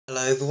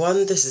Hello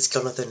everyone, this is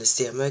Jonathan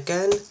Asiemo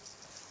again,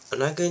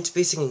 and I'm going to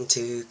be singing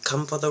to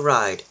Come for the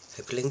Ride.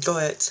 Hope you'll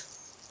enjoy it.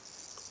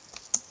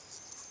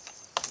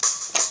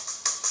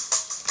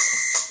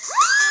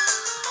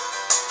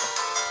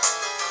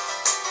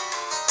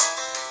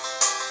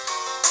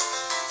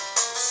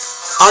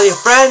 All your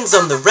friends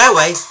on the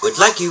railway would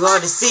like you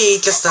all to see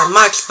just how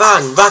much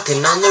fun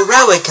rocking on the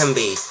railway can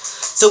be.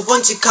 So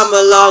won't you come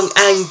along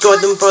and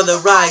join them for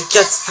the ride?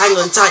 Just hang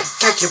on tight,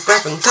 catch your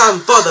breath and come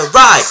for the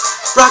ride.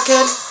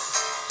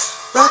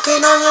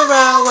 Rocking on the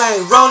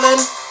railway,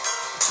 rolling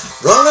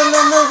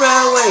on the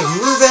railway,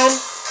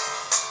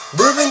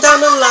 moving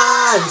down the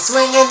line,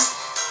 swinging,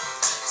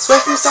 sway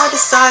from side to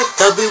side.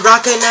 They'll be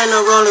rocking and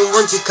rolling,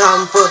 won't you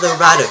come for the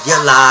ride of your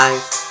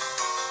life?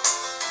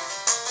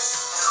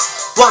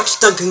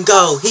 Watch Duncan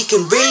go, he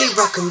can really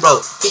rock and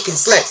roll. He can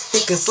slip,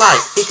 he can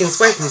slide, he can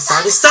sway from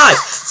side to side.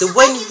 So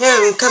when you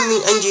hear him coming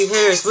and you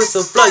hear his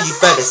whistle blow, you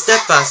better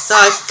step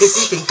outside, cause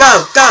he can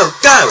go.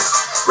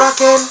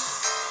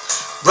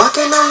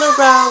 Rocking on the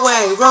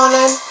railway,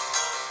 rolling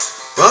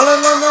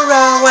on the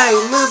railway,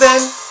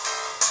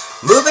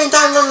 moving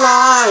down the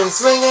line,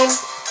 swinging,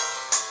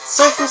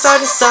 sway from side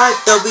to side.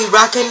 They'll be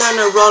rocking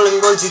and rolling,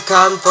 won't you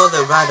come for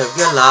the ride of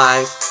your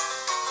life?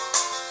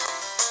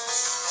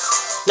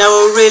 Now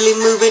we're really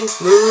moving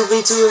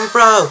to and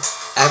fro.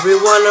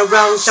 Everyone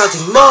around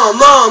shouting more.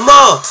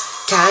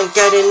 Can't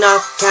get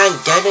enough,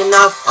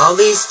 all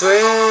these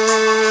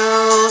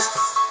thrills.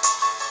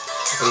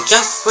 And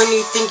just when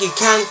you think you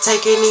can't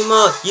take any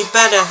more, you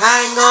better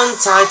hang on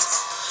tight,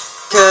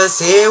 cause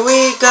here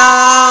we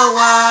go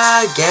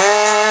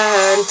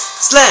again.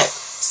 Slip,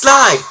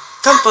 slide,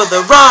 come for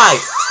the ride.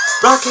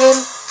 Rocking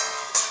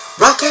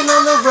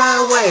on the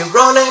railway,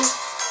 rolling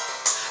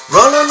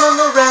on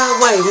the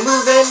railway,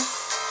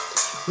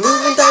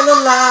 moving down the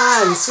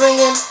line,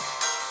 swinging,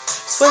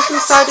 sway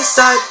from side to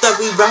side. They'll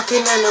be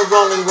rocking and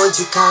rolling, won't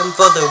you come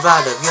for the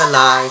ride of your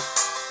life?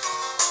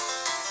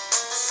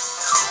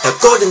 Now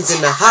Gordon's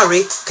in a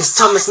hurry, cause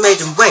Thomas made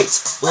him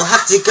wait. We'll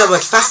have to go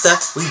much faster,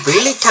 we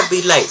really can't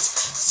be late.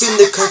 Soon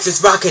the coach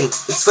is rocking,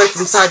 it's sway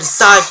from side to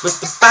side, with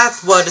the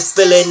bathwater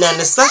spilling and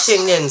it's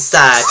splashing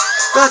inside.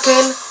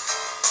 Rocking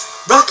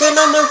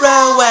on the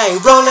railway,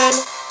 rolling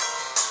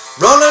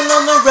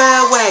on the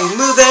railway,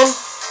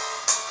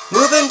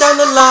 moving down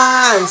the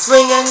line,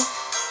 swinging,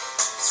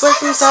 sway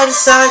from side to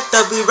side.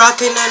 They'll be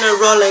rocking and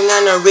rolling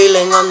and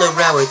reeling on the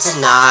railway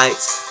tonight.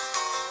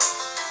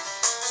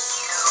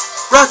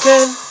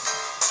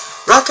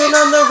 Rocking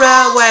on the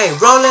railway,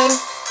 rolling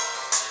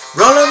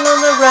on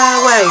the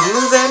railway,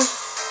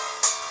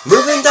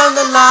 moving down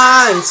the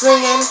line,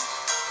 swinging,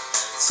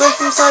 sway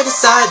from side to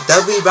side.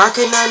 They'll be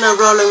rocking and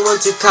rolling,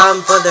 won't you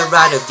come for the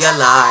ride of your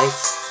life?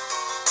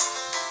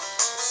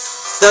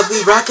 They'll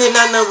be rocking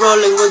and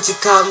rolling, won't you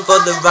come for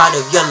the ride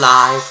of your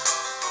life?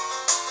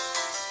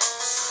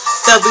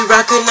 They'll be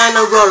rocking and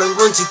rolling,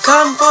 won't you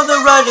come for the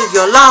ride of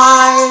your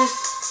life?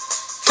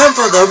 Come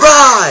for the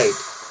ride!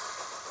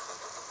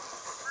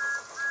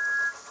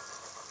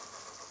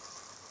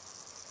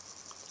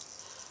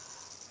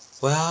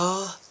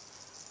 Well,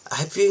 I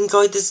hope you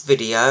enjoyed this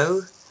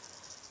video.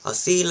 I'll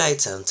see you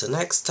later. Until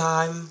next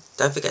time,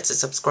 don't forget to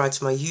subscribe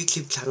to my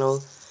YouTube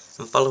channel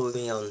and follow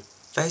me on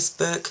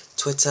Facebook,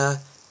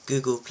 Twitter,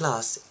 Google+,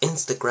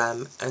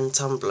 Instagram and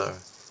Tumblr.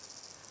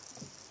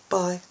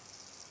 Bye.